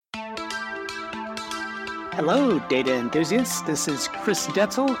Hello, data enthusiasts. This is Chris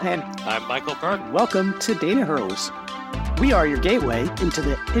Detzel, and I'm Michael Burke. welcome to Data Hurdles. We are your gateway into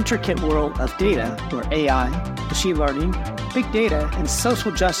the intricate world of data where AI, machine learning, big data, and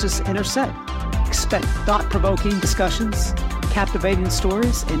social justice intersect. Expect thought-provoking discussions, captivating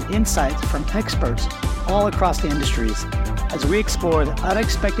stories, and insights from experts all across the industries as we explore the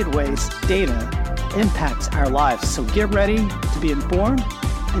unexpected ways data impacts our lives. So get ready to be informed,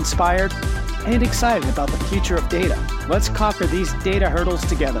 inspired, and excited about the future of data. Let's conquer these data hurdles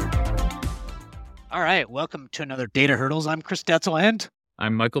together. All right, welcome to another Data Hurdles. I'm Chris Detzel, and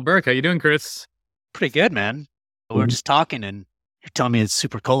I'm Michael Burke. How you doing, Chris? pretty good, man. We're just talking, and you're telling me it's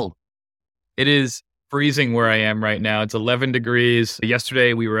super cold. It is freezing where I am right now. It's 11 degrees.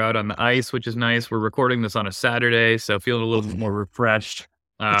 Yesterday, we were out on the ice, which is nice. We're recording this on a Saturday, so feeling a little bit more refreshed.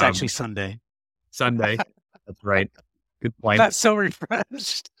 It's actually Sunday. Sunday. That's right. Good point. Not so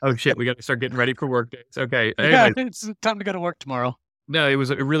refreshed. Oh, shit. We got to start getting ready for work days. Okay. Yeah, Anyways, it's time to go to work tomorrow. no, it was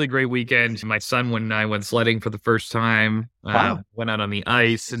a really great weekend. My son and I went sledding for the first time. Wow. Went out on the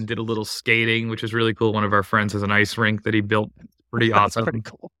ice and did a little skating, which is really cool. One of our friends has an ice rink that he built. Pretty That's awesome. pretty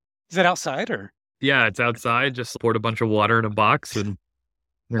cool. Is it outside or? Yeah, it's outside. Just poured a bunch of water in a box and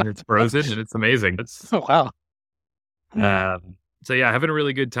it's frozen and it's amazing. It's Oh, wow. so yeah, having a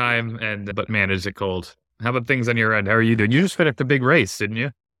really good time. But man, is it cold? How about things on your end? How are you doing? You just finished a big race, didn't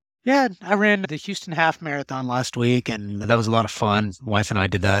you? Yeah, I ran the Houston Half Marathon last week, and that was a lot of fun. My wife and I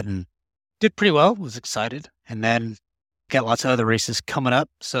did that and did pretty well. Was excited. And then got lots of other races coming up.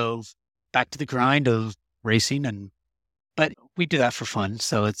 So back to the grind of racing. But we do that for fun.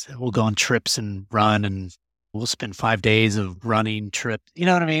 So we'll go on trips and run, and we'll spend 5 days of running trip. You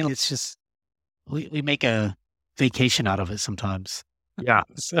know what I mean? It's just, we make a vacation out of it sometimes. Yeah,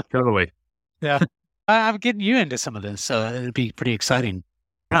 So totally. yeah, I'm getting you into some of this. So it'd be pretty exciting.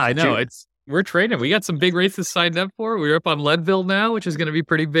 Yeah, I know. Dude. We're training. We got some big races signed up for. We're up on Leadville now, which is going to be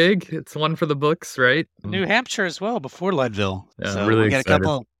pretty big. It's one for the books, right? New Hampshire as well before Leadville. Yeah, so really we got excited. a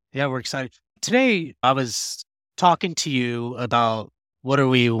couple. Yeah, we're excited. Today, I was talking to you about what do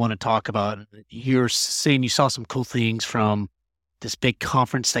we want to talk about. You're saying you saw some cool things from this big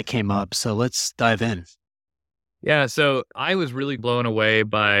conference that came up. So let's dive in. Yeah, so I was really blown away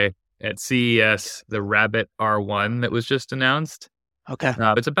by at CES the Rabbit R1 that was just announced. Okay.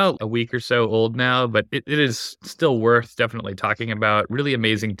 It's about a week or so old now, but it is still worth definitely talking about. Really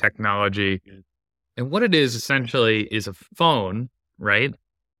amazing technology. And what it is essentially is a phone, right?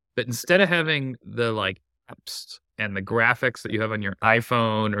 But instead of having the apps and the graphics that you have on your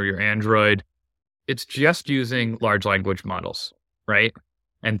iPhone or your Android, it's just using large language models, right?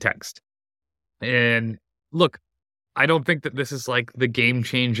 And text. And look, I don't think that this is like the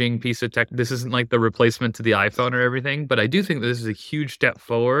game-changing piece of tech. This isn't like the replacement to the iPhone or everything, but I do think that this is a huge step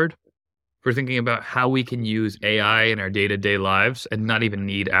forward for thinking about how we can use AI in our day-to-day lives and not even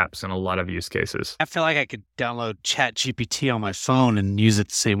need apps in a lot of use cases. I feel like I could download ChatGPT on my phone and use it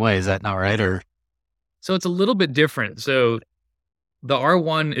the same way. Is that not right? Or So it's a little bit different. So the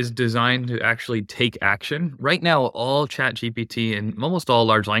R1 is designed to actually take action. Right now, all ChatGPT and almost all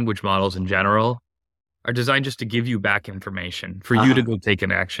large language models in general are designed just to give you back information for you to go take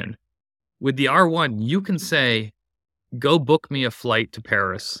an action. With the R1, you can say, go book me a flight to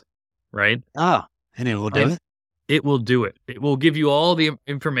Paris, right? and it will do And it. it will do it. It will give you all the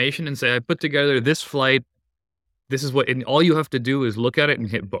information and say, I put together this flight. This is what, and all you have to do is look at it and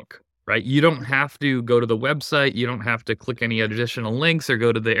hit book, right? You don't have to go to the website. You don't have to click any additional links or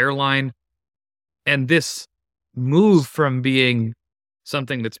go to the airline. And this move from being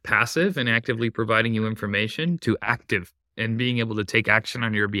something that's passive and actively providing you information to active and being able to take action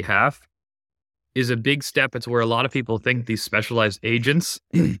on your behalf is a big step. It's where a lot of people think these specialized agents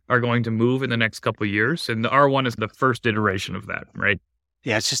are going to move in the next couple of years. And the R1 is the first iteration of that, right?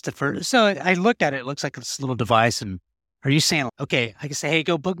 Yeah, it's just the first. So I looked at it. It looks like this little device. And are you saying, okay, I can say, hey,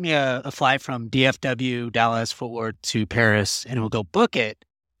 go book me a flight from DFW, Dallas, Fort Worth to Paris, and it will go book it.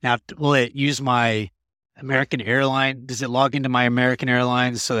 Now, will it use my American airline? Does it log into my American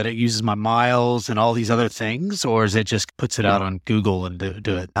Airlines so that it uses my miles and all these other things? Or is it just puts it out on Google and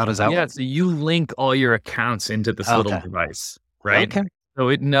do it? How does that Yeah, work? so you link all your accounts into this little Okay. device, right? Okay. So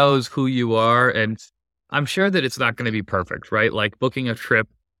it knows who you are. And I'm sure that it's not going to be perfect, right? Like booking a trip,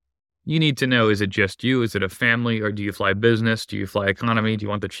 you need to know, is it just you? Is it a family? Or do you fly business? Do you fly economy? Do you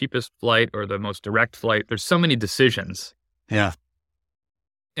want the cheapest flight or the most direct flight? There's so many decisions. Yeah.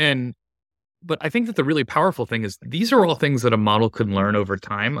 But I think that the really powerful thing is these are all things that a model could learn over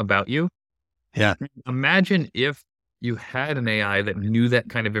time about you. Yeah. Imagine if you had an AI that knew that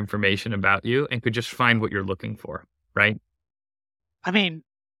kind of information about you and could just find what you're looking for, right? I mean,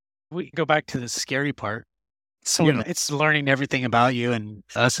 we go back to the scary part. So it's learning everything about you, and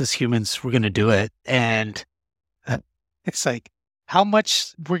us as humans, we're going to do it. And it's like how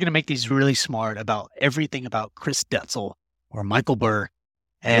much we're going to make these really smart about everything about Chris Detzel or Michael Burr.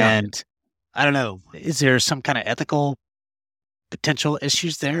 And I don't know, is there some kind of ethical potential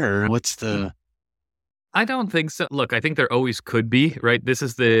issues there, or what's the... I don't think so. Look, I think there always could be, right? This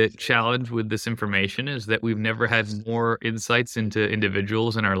is the challenge with this information, is that we've never had more insights into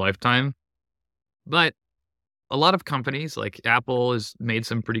individuals in our lifetime. But a lot of companies like Apple has made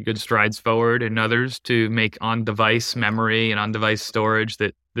some pretty good strides forward, and others to make on-device memory and on-device storage,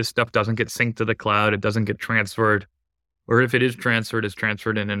 that this stuff doesn't get synced to the cloud, it doesn't get transferred, or if it is transferred, it's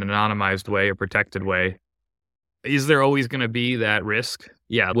transferred in an anonymized way, a protected way. Is there always going to be that risk?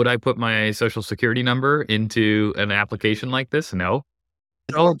 Yeah. Would I put my social security number into an application like this? No.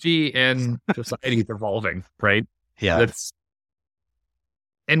 Technology and society is evolving, right? Yeah.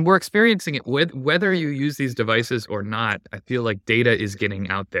 And we're experiencing it with whether you use these devices or not. I feel like data is getting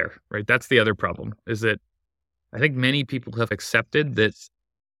out there, right? That's the other problem, is that I think many people have accepted that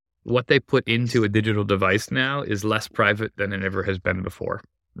what they put into a digital device now is less private than it ever has been before,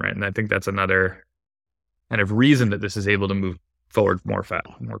 right? And I think that's another kind of reason that this is able to move forward more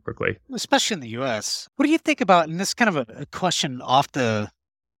quickly. Especially in the US. What do you think about, and this is kind of a question off the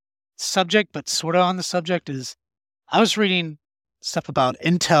subject, but sort of on the subject, is I was reading stuff about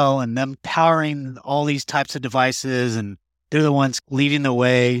Intel and them powering all these types of devices, and they're the ones leading the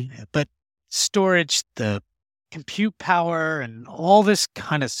way, but storage, the compute power and all this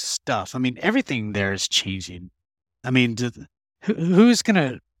kind of stuff. I mean, everything there is changing. I mean, who's going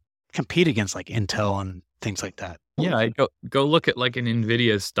to compete against like Intel and things like that? Yeah, go look at like an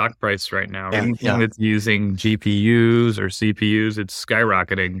NVIDIA's stock price right now. Anything that's using GPUs or CPUs, it's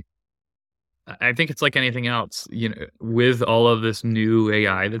skyrocketing. I think it's like anything else. With all of this new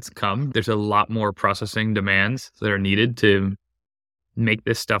AI that's come, there's a lot more processing demands that are needed to make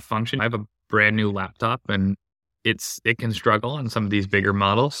this stuff function. I have a brand new laptop, and it can struggle on some of these bigger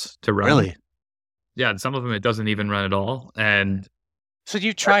models to run. Really? Yeah, and some of them it doesn't even run at all. And so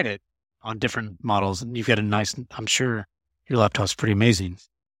you tried it on different models, and you've got I'm sure your laptop's pretty amazing.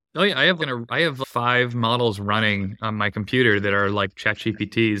 Oh yeah, I have 5 models running on my computer that are like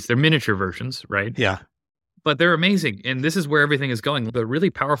ChatGPTs. They're miniature versions, right? Yeah. But they're amazing. And this is where everything is going. The really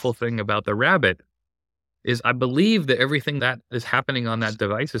powerful thing about the Rabbit is I believe that everything that is happening on that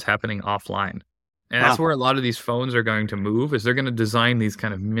device is happening offline. And that's where a lot of these phones are going to move, is they're going to design these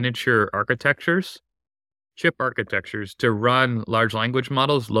kind of miniature architectures, chip architectures, to run large language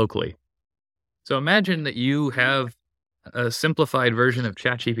models locally. So imagine that you have a simplified version of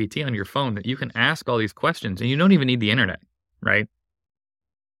ChatGPT on your phone that you can ask all these questions, and you don't even need the internet, right?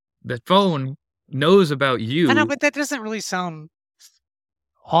 The phone knows about you. I know, but that doesn't really sound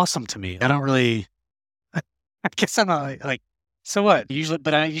awesome to me. I don't really, I guess I'm not like, so what?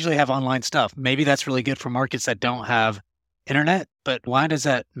 I usually have online stuff. Maybe that's really good for markets that don't have internet, but why does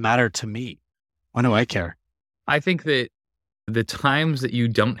that matter to me? Why do I care? I think that the times that you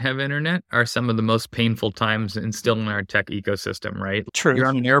don't have internet are some of the most painful times still in our tech ecosystem, right? True. You're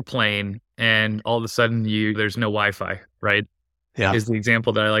on an airplane and all of a sudden there's no Wi-Fi, right? Yeah. Is the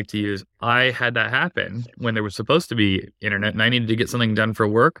example that I like to use. I had that happen when there was supposed to be internet and I needed to get something done for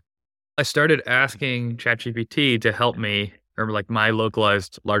work. I started asking ChatGPT to help me, or like my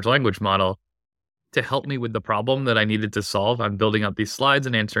localized large language model, to help me with the problem that I needed to solve. I'm building up these slides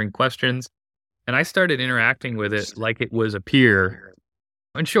and answering questions. And I started interacting with it like it was a peer.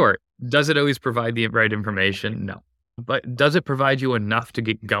 And sure, does it always provide the right information? No. But does it provide you enough to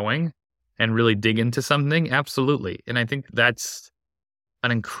get going and really dig into something? Absolutely. And I think that's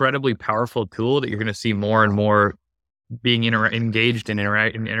an incredibly powerful tool that you're going to see more and more being engaged and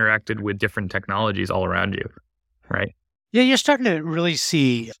interacted with different technologies all around you, right? Yeah, you're starting to really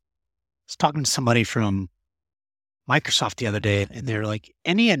see. I was talking to somebody from Microsoft the other day, and they're like,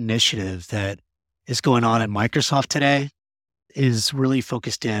 any initiative that is going on at Microsoft today is really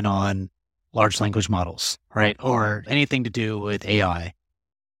focused in on large language models, right? Or anything to do with AI.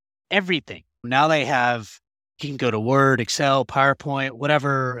 Everything. Now you can go to Word, Excel, PowerPoint,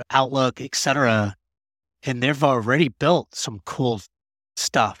 whatever, Outlook, etc. And they've already built some cool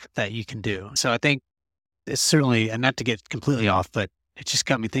stuff that you can do. So I think it's certainly, and not to get completely off, but it just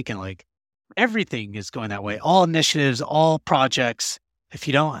got me thinking, like, everything is going that way. All initiatives, all projects. If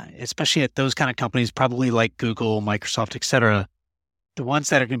you don't, especially at those kind of companies, probably like Google, Microsoft, et cetera, the ones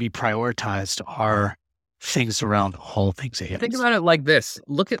that are going to be prioritized are things around all things AI. Think about it like this.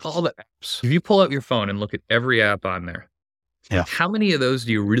 Look at all the apps. If you pull out your phone and look at every app on there, how many of those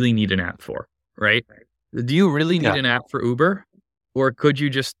do you really need an app for, right? Do you really need an app for Uber? Or could you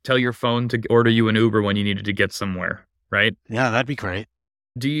just tell your phone to order you an Uber when you needed to get somewhere, right? Yeah, that'd be great.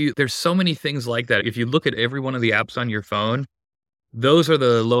 There's so many things like that. If you look at every one of the apps on your phone, those are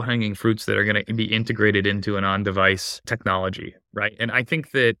the low-hanging fruits that are going to be integrated into an on-device technology, right? And I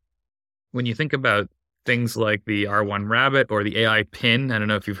think that when you think about things like the R1 Rabbit or the AI Pin, I don't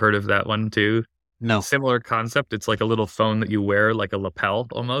know if you've heard of that one too. No. Similar concept. It's like a little phone that you wear, like a lapel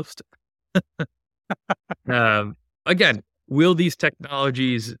almost. Again, will these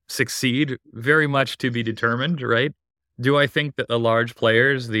technologies succeed? Very much to be determined, right? Do I think that the large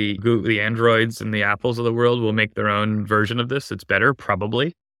players, the Google, the Androids and the Apples of the world will make their own version of this? It's better,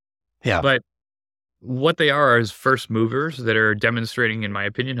 probably. Yeah. But what they are is first movers that are demonstrating, in my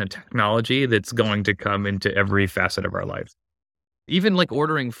opinion, a technology that's going to come into every facet of our life. Even like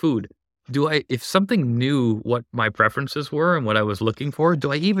ordering food. If something knew what my preferences were and what I was looking for,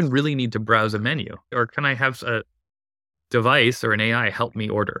 do I even really need to browse a menu? Or can I have a device or an AI help me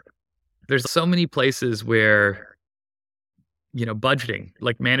order? There's so many places where, budgeting,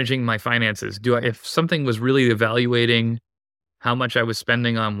 like managing my finances. If something was really evaluating how much I was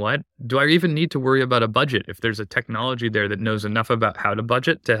spending on what, do I even need to worry about a budget if there's a technology there that knows enough about how to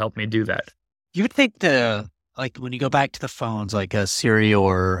budget to help me do that? You would think like when you go back to the phones, like a Siri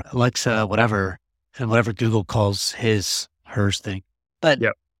or Alexa, whatever, and whatever Google calls hers thing. But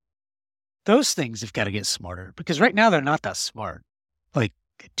Yep. Those things have got to get smarter because right now they're not that smart. Like,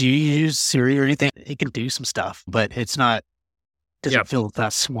 do you use Siri or anything? It can do some stuff, but doesn't feel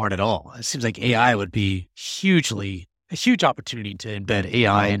that smart at all. It seems like AI would be a huge opportunity to embed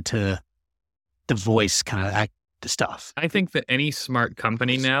AI into the voice kind of the stuff. I think that any smart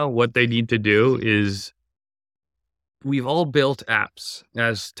company now, what they need to do is, we've all built apps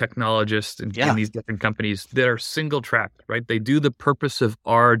as technologists in these different companies that are single tracked, right? They do the purpose of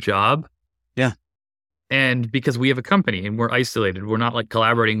our job. Yeah. And because we have a company and we're isolated, we're not like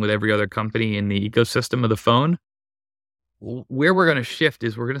collaborating with every other company in the ecosystem of the phone. Where we're going to shift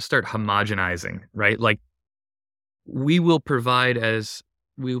is we're going to start homogenizing, right? Like we will provide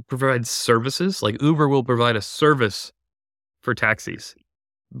services, like Uber will provide a service for taxis.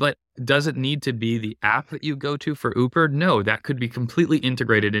 But does it need to be the app that you go to for Uber? No, that could be completely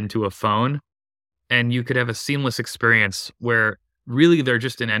integrated into a phone and you could have a seamless experience where really they're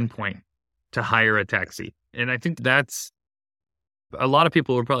just an endpoint to hire a taxi. And I think a lot of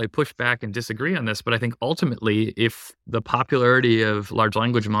people will probably push back and disagree on this, but I think ultimately if the popularity of large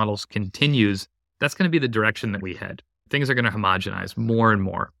language models continues, that's going to be the direction that we head. Things are going to homogenize more and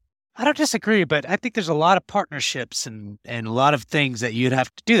more. I don't disagree, but I think there's a lot of partnerships and a lot of things that you'd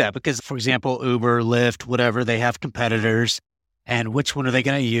have to do that because, for example, Uber, Lyft, whatever, they have competitors and which one are they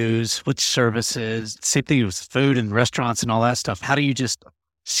going to use, which services, same thing with food and restaurants and all that stuff. How do you just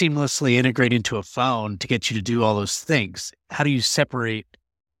seamlessly integrate into a phone to get you to do all those things? How do you separate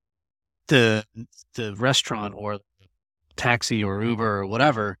the restaurant or taxi or Uber or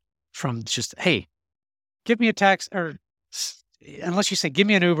whatever from just, hey, give me a taxi or... Unless you say, give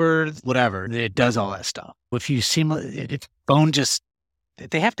me an Uber, whatever, it does all that stuff. If you phone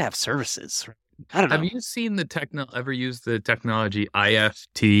they have to have services. I don't know. Have you seen ever used the technology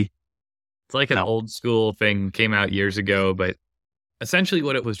IFT? It's like an old school thing, came out years ago, but essentially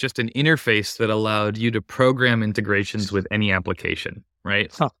what it was just an interface that allowed you to program integrations with any application,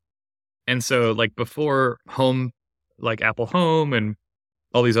 right? Huh. And so like before home, like Apple Home and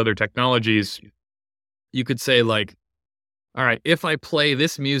all these other technologies, you could say like, all right, if I play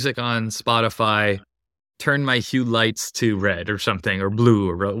this music on Spotify, turn my hue lights to red or something, or blue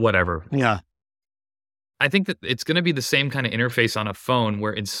or whatever. Yeah. I think that it's going to be the same kind of interface on a phone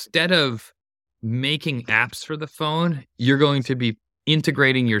where instead of making apps for the phone, you're going to be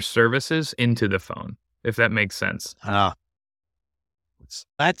integrating your services into the phone, if that makes sense. They're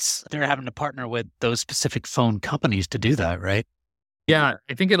having to partner with those specific phone companies to do that, right? Yeah,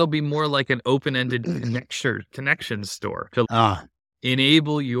 I think it'll be more like an open-ended connection store to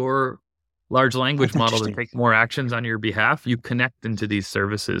enable your large language model to take more actions on your behalf. You connect into these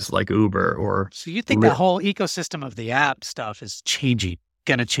services like Uber or... So you think the whole ecosystem of the app stuff is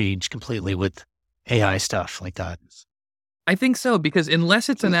going to change completely with AI stuff like that? I think so, because unless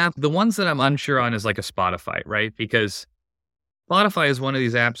it's an app, the ones that I'm unsure on is like a Spotify, right? Because Spotify is one of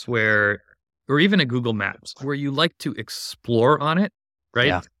these apps or even a Google Maps, where you like to explore on it, right?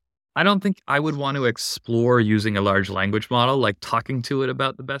 Yeah. I don't think I would want to explore using a large language model, like talking to it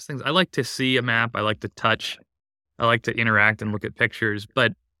about the best things. I like to see a map. I like to touch. I like to interact and look at pictures.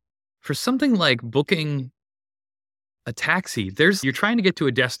 But for something like booking a taxi, you're trying to get to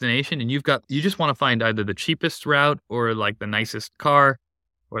a destination and you just want to find either the cheapest route or like the nicest car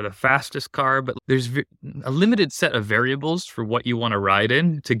or the fastest car, but there's a limited set of variables for what you want to ride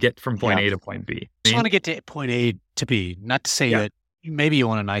in to get from point A to point B. Just want to get to point A to B. Not to say that maybe you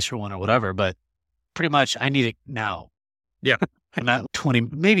want a nicer one or whatever, but pretty much I need it now. Yeah. Not 20,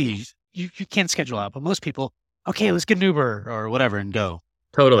 maybe you can't schedule out, but most people, okay, let's get an Uber or whatever and go.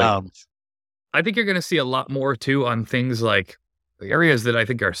 Totally. I think you're going to see a lot more too on things like the areas that I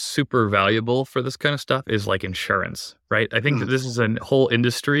think are super valuable for this kind of stuff is like insurance, right? I think that this is a whole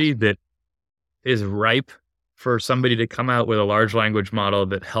industry that is ripe for somebody to come out with a large language model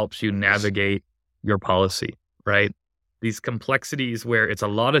that helps you navigate your policy, right? These complexities where it's a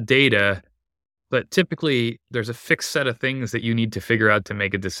lot of data, but typically there's a fixed set of things that you need to figure out to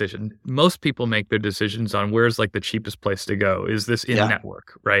make a decision. Most people make their decisions on where's like the cheapest place to go. Is this in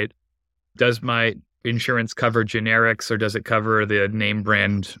network, right? Does my insurance cover generics or does it cover the name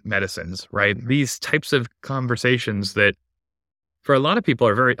brand medicines, right? These types of conversations that for a lot of people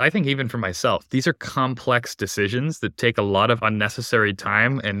are very, I think even for myself, these are complex decisions that take a lot of unnecessary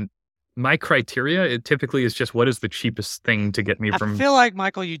time. And my criteria, it typically is just what is the cheapest thing to get me from. I feel like,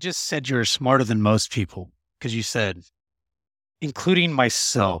 Michael, you just said you're smarter than most people because you said, including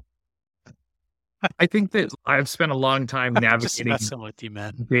myself. I think that I've spent a long time navigating with you,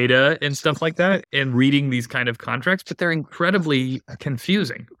 man. Data and stuff like that and reading these kind of contracts, but they're incredibly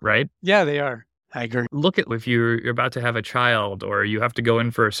confusing, right? Yeah, they are. I agree. Look at if you're about to have a child or you have to go in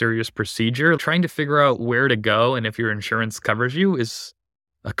for a serious procedure, trying to figure out where to go and if your insurance covers you is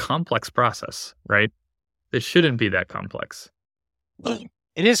a complex process, right? It shouldn't be that complex. It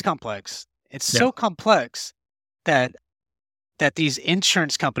is complex. It's so complex that these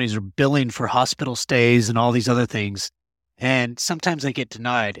insurance companies are billing for hospital stays and all these other things. And sometimes they get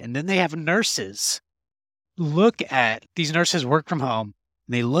denied. And then they have nurses these nurses work from home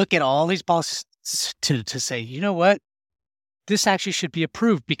and they look at all these policies to say, you know what? This actually should be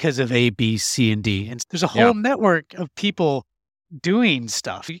approved because of A, B, C, and D. And there's a whole network of people doing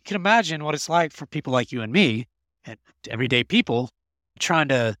stuff. You can imagine what it's like for people like you and me and everyday people trying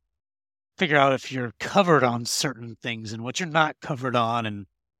to figure out if you're covered on certain things and what you're not covered on and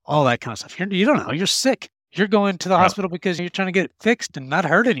all that kind of stuff. You don't know. You're sick. You're going to the hospital because you're trying to get it fixed and not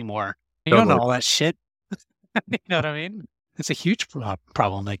hurt anymore. You don't know all that shit. You know what I mean? It's a huge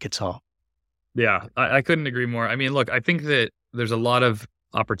problem that gets solved. Yeah, I couldn't agree more. I mean, look, I think that there's a lot of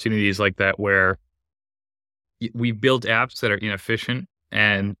opportunities like that where we build apps that are inefficient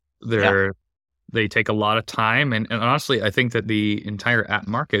and they take a lot of time. And honestly, I think that the entire app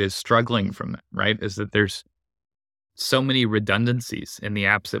market is struggling from that, right? Is that there's so many redundancies in the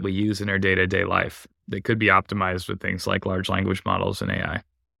apps that we use in our day-to-day life that could be optimized with things like large language models and AI.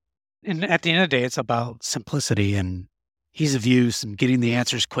 And at the end of the day, it's about simplicity and ease of use and getting the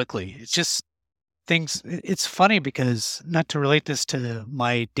answers quickly. It's just things. It's funny because not to relate this to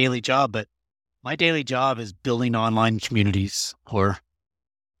my daily job, but my daily job is building online communities, or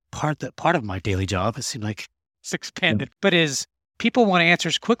part of my daily job. It seems like it's expanded, but is people want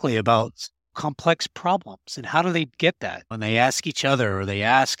answers quickly about complex problems. And how do they get that? When they ask each other or they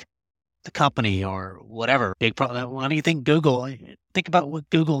ask the company or whatever, big problem. Why do you think Google, think about what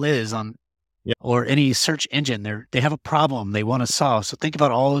Google is on, or any search engine, they have a problem they want to solve. So think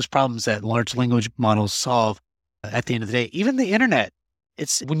about all those problems that large language models solve at the end of the day. Even the internet,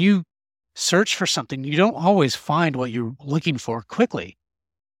 it's when you search for something, you don't always find what you're looking for quickly.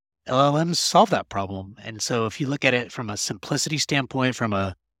 LLMs solve that problem. And so if you look at it from a simplicity standpoint, from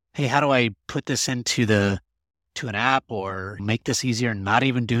a, hey, how do I put this into to an app or make this easier and not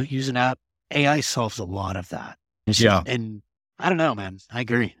even use an app? AI solves a lot of that. And I don't know, man. I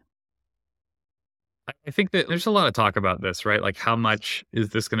agree. I think that there's a lot of talk about this, right? Like how much is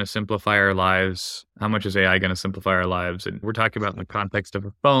this going to simplify our lives? How much is AI going to simplify our lives? And we're talking about in the context of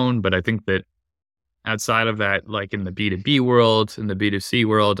a phone, but I think that outside of that, like in the B2B world, in the B2C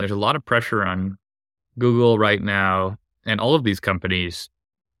world, there's a lot of pressure on Google right now and all of these companies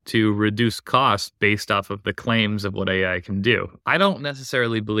to reduce costs based off of the claims of what AI can do. I don't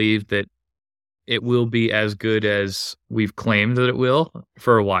necessarily believe that it will be as good as we've claimed that it will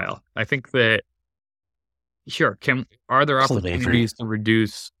for a while. I think that, sure, are there opportunities to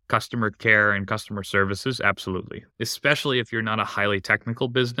reduce customer care and customer services? Absolutely, especially if you're not a highly technical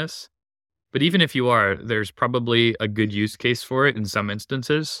business. But even if you are, there's probably a good use case for it in some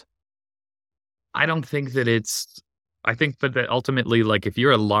instances. I don't think that I think that ultimately, like if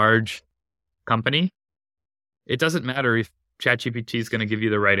you're a large company, it doesn't matter if ChatGPT is going to give you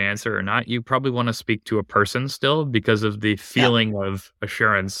the right answer or not. You probably want to speak to a person still because of the feeling of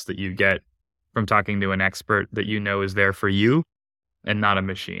assurance that you get from talking to an expert that you know is there for you and not a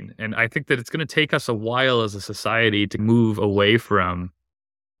machine. And I think that it's going to take us a while as a society to move away from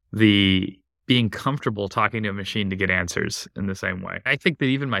the being comfortable talking to a machine to get answers in the same way. I think that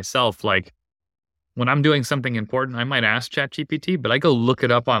even myself, like when I'm doing something important, I might ask ChatGPT, but I go look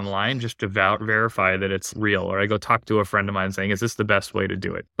it up online just to verify that it's real. Or I go talk to a friend of mine saying, is this the best way to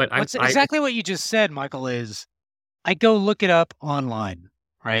do it? But exactly what you just said, Michael, is I go look it up online,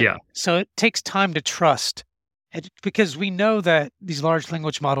 right? Yeah. So it takes time to trust because we know that these large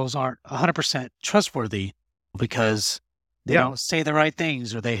language models aren't 100% trustworthy because they don't say the right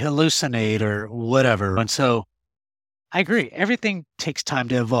things or they hallucinate or whatever. And so I agree. Everything takes time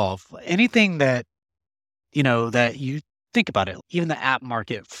to evolve. Anything that, that you think about it, even the app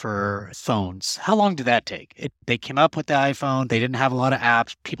market for phones, how long did that take? They came up with the iPhone. They didn't have a lot of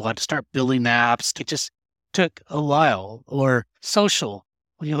apps. People had to start building the apps. It just took a while. Or social.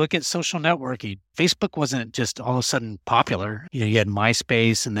 When you look at social networking, Facebook wasn't just all of a sudden popular. You had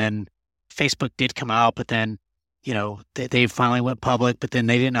MySpace and then Facebook did come out, but then they finally went public, but then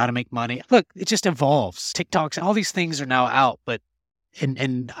they didn't know how to make money. Look, it just evolves. TikToks, all these things are now out, but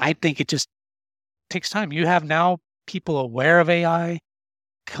and I think it just takes time. You have now people aware of AI,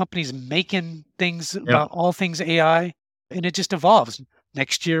 companies making things about all things AI, and it just evolves.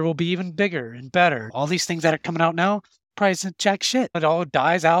 Next year will be even bigger and better. All these things that are coming out now, probably isn't jack shit. It all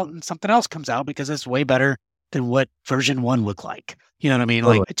dies out and something else comes out because it's way better than what version 1 looked like. You know what I mean?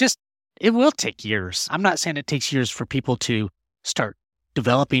 Like it will take years. I'm not saying it takes years for people to start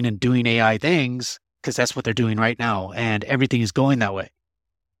developing and doing AI things because that's what they're doing right now. And everything is going that way.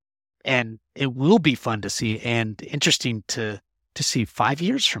 And it will be fun to see and interesting to see 5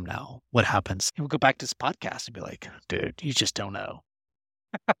 years from now what happens. And we'll go back to this podcast and be like, dude, you just don't know.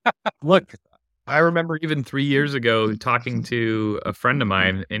 Look, I remember even 3 years ago talking to a friend of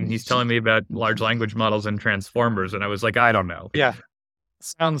mine and he's telling me about large language models and transformers. And I was like, I don't know. Yeah.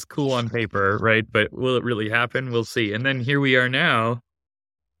 Sounds cool on paper, right? But will it really happen? We'll see. And then here we are now.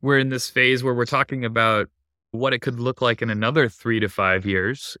 We're in this phase where we're talking about what it could look like in another 3 to 5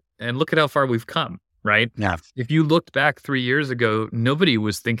 years. And look at how far we've come, right? Yeah. If you looked back 3 years ago, nobody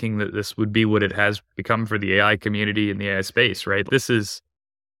was thinking that this would be what it has become for the AI community and the AI space, right? This is,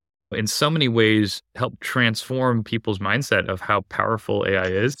 in so many ways, helped transform people's mindset of how powerful AI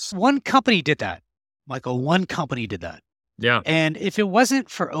is. One company did that, Michael. One company did that. Yeah. And if it wasn't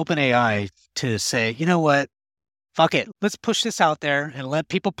for OpenAI to say, you know what, fuck it, let's push this out there and let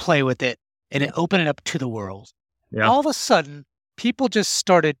people play with it and open it up to the world. Yeah. All of a sudden, people just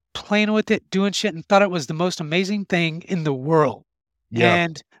started playing with it, doing shit, and thought it was the most amazing thing in the world. Yeah.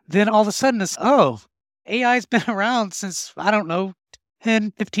 And then all of a sudden it's, AI's been around since, I don't know,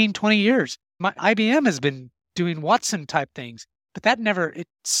 10, 15, 20 years. IBM has been doing Watson type things. But it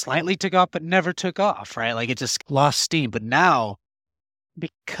slightly took off, but never took off, right? Like it just lost steam. But now,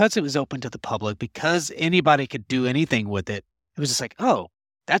 because it was open to the public, because anybody could do anything with it, it was just like, oh,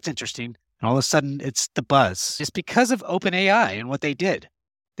 that's interesting. And all of a sudden, it's the buzz. It's because of OpenAI and what they did.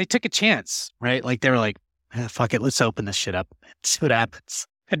 They took a chance, right? Like they were like, fuck it, let's open this shit up and see what happens.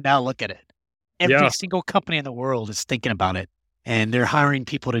 And now look at it. Every single company in the world is thinking about it. And they're hiring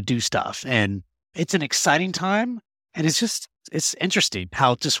people to do stuff. And it's an exciting time. And it's interesting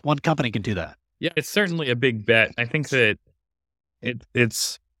how just one company can do that. Yeah, it's certainly a big bet. I think that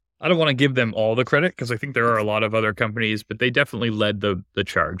it's, I don't want to give them all the credit because I think there are a lot of other companies, but they definitely led the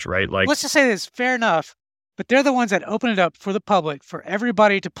charge, right? Like, let's just say this, fair enough, but they're the ones that opened it up for the public, for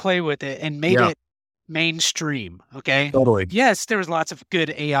everybody to play with it and made it mainstream. Okay. Totally. Yes, there was lots of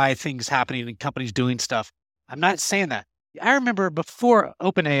good AI things happening and companies doing stuff. I'm not saying that. I remember before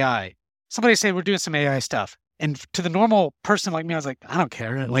OpenAI, somebody said, we're doing some AI stuff. And to the normal person like me, I was like, I don't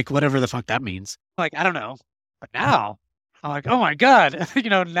care. Like, whatever the fuck that means. Like, I don't know. But now I'm like, oh my God,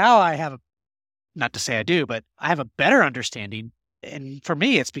 now I have, not to say I do, but I have a better understanding. And for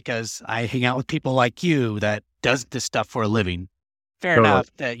me, it's because I hang out with people like you that does this stuff for a living. Fair enough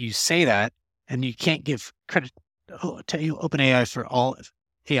that you say that, and you can't give credit to OpenAI for all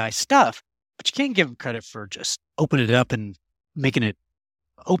AI stuff, but you can't give them credit for just opening it up and making it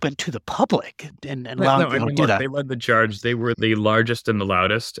open to the public and allowing people to do that. They led the charge. They were the largest and the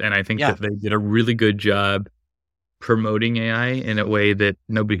loudest. And I think that they did a really good job promoting AI in a way that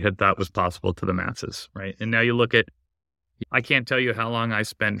nobody had thought was possible to the masses, right? And now you look at, I can't tell you how long I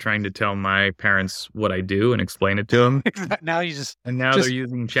spent trying to tell my parents what I do and explain it to them. Now they're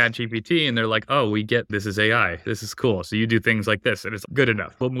using ChatGPT and they're like, oh, we get this is AI. This is cool. So you do things like this and it's good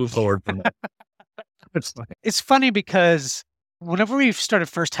enough. We'll move forward from that. It's funny because whenever we started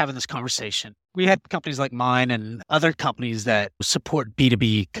first having this conversation, we had companies like mine and other companies that support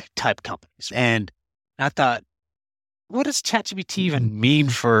B2B type companies. And I thought, what does ChatGPT even mean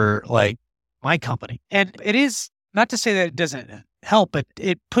for like my company? And it is not to say that it doesn't help, but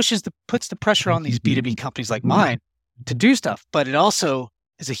it puts the pressure on these B2B companies like mine to do stuff. But it also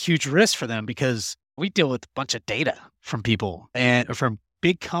is a huge risk for them because we deal with a bunch of data from people and from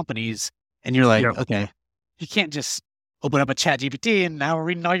big companies. And you're like, okay, you can't just open up a chat GPT and now we're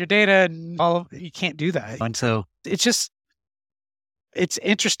reading all your data and you can't do that. And so it's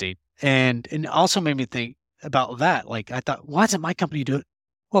interesting. And it also made me think about that. Like I thought, why doesn't my company do it?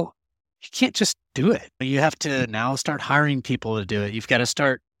 Well, you can't just do it. You have to now start hiring people to do it. You've got to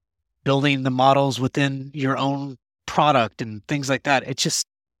start building the models within your own product and things like that. It's just,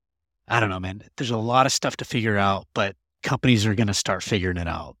 I don't know, man. There's a lot of stuff to figure out, but companies are going to start figuring it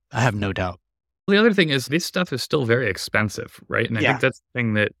out. I have no doubt. The other thing is this stuff is still very expensive, right? And I think that's the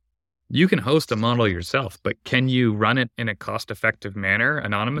thing that you can host a model yourself, but can you run it in a cost-effective manner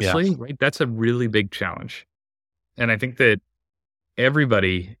anonymously, right? That's a really big challenge. And I think that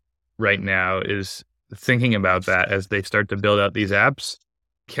everybody right now is thinking about that as they start to build out these apps.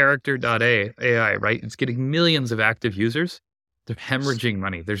 Character.ai, right? It's getting millions of active users. They're hemorrhaging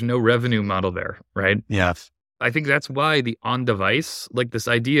money. There's no revenue model there, right? Yeah. I think that's why the on-device, like this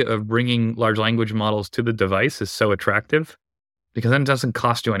idea of bringing large language models to the device is so attractive because then it doesn't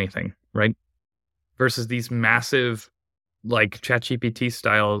cost you anything, right? Versus these massive, like ChatGPT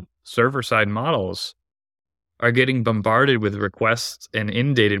style server-side models are getting bombarded with requests and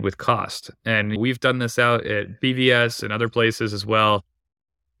inundated with cost. And we've done this out at BVS and other places as well.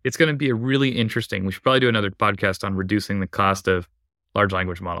 It's going to be a really interesting, we should probably do another podcast on reducing the cost of large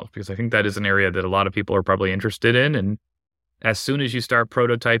language models, because I think that is an area that a lot of people are probably interested in. And as soon as you start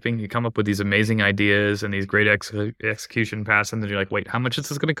prototyping, you come up with these amazing ideas and these great execution paths, and then you're like, wait, how much is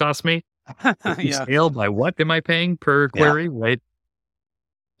this going to cost me? Scale by what am I paying per query, right?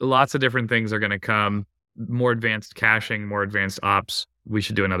 Lots of different things are going to come, more advanced caching, more advanced ops. We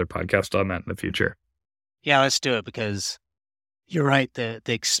should do another podcast on that in the future. Yeah, let's do it because you're right. The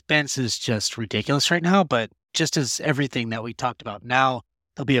expense is just ridiculous right now, but just as everything that we talked about, now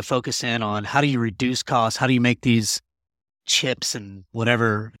there'll be a focus in on how do you reduce costs? How do you make these chips and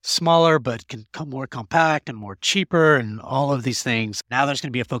whatever smaller, but can come more compact and more cheaper and all of these things. Now there's going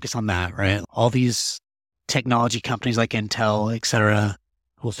to be a focus on that, right? All these technology companies like Intel, et cetera,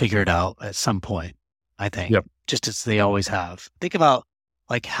 will figure it out at some point, I think, just as they always have. Think about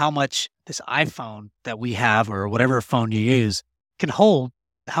like how much this iPhone that we have or whatever phone you use can hold,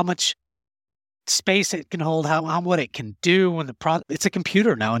 how much space it can hold, what it can do when it's a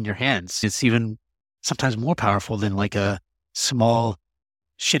computer now in your hands. It's even sometimes more powerful than like a small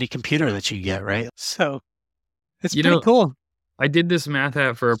shitty computer that you get, right? So it's pretty cool. I did this math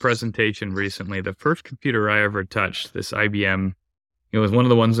app for a presentation recently. The first computer I ever touched, this IBM, it was one of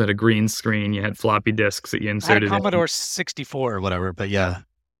the ones that had a green screen. You had floppy disks that you inserted. I had a Commodore 64 or whatever, but yeah.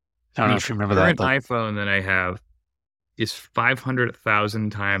 I don't know if you remember that. The current iPhone that I have is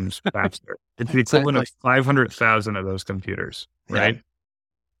 500,000 times faster. It's the equivalent of 500,000 of those computers, right? Yeah.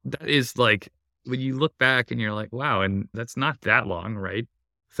 That is like, when you look back and you're like, wow, and that's not that long, right?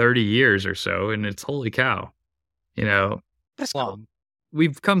 30 years or so, and it's holy cow. You know, that's long.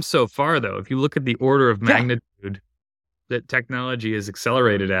 We've come so far, though. If you look at the order of magnitude that technology is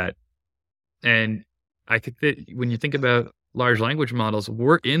accelerated at, and I think that when you think about large language models,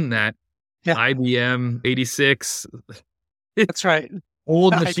 we're in that IBM 86. That's right.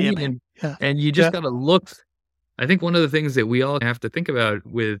 Old machine. And you just got to look. I think one of the things that we all have to think about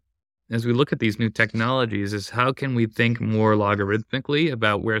as we look at these new technologies is how can we think more logarithmically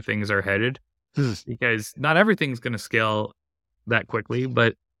about where things are headed? Because not everything's going to scale that quickly,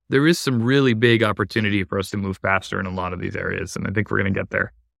 but there is some really big opportunity for us to move faster in a lot of these areas. And I think we're going to get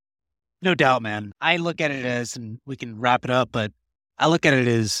there. No doubt, man. I look at it as, and we can wrap it up, but I look at it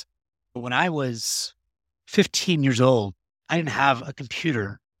as when I was 15 years old, I didn't have a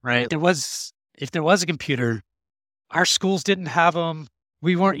computer, right? If there was a computer, our schools didn't have them.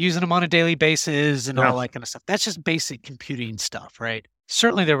 We weren't using them on a daily basis and all that kind of stuff. That's just basic computing stuff, right?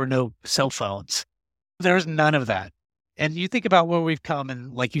 Certainly there were no cell phones. There was none of that. And you think about where we've come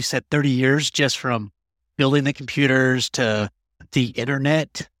in, like you said, 30 years just from building the computers to the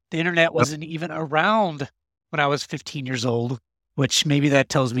internet. The internet wasn't even around when I was 15 years old, which maybe that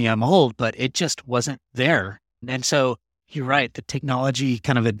tells me I'm old, but it just wasn't there. And so you're right. The technology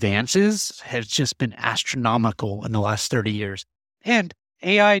kind of advances has just been astronomical in the last 30 years. And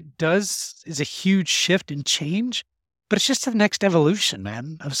AI is a huge shift and change, but it's just the next evolution,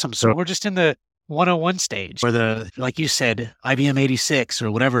 man, of some sort. We're just in the 101 stage where like you said, IBM 86 or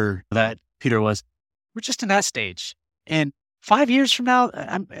whatever that computer was, we're just in that stage. And 5 years from now,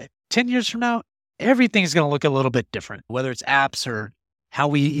 10 years from now, everything's going to look a little bit different, whether it's apps or how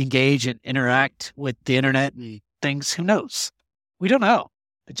we engage and interact with the internet and things, who knows? We don't know.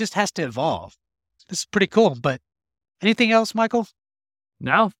 It just has to evolve. This is pretty cool. But anything else, Michael?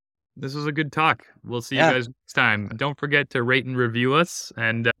 No, this was a good talk. We'll see you guys next time. Don't forget to rate and review us,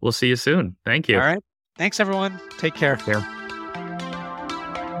 and we'll see you soon. Thank you. All right. Thanks, everyone. Take care. Take care.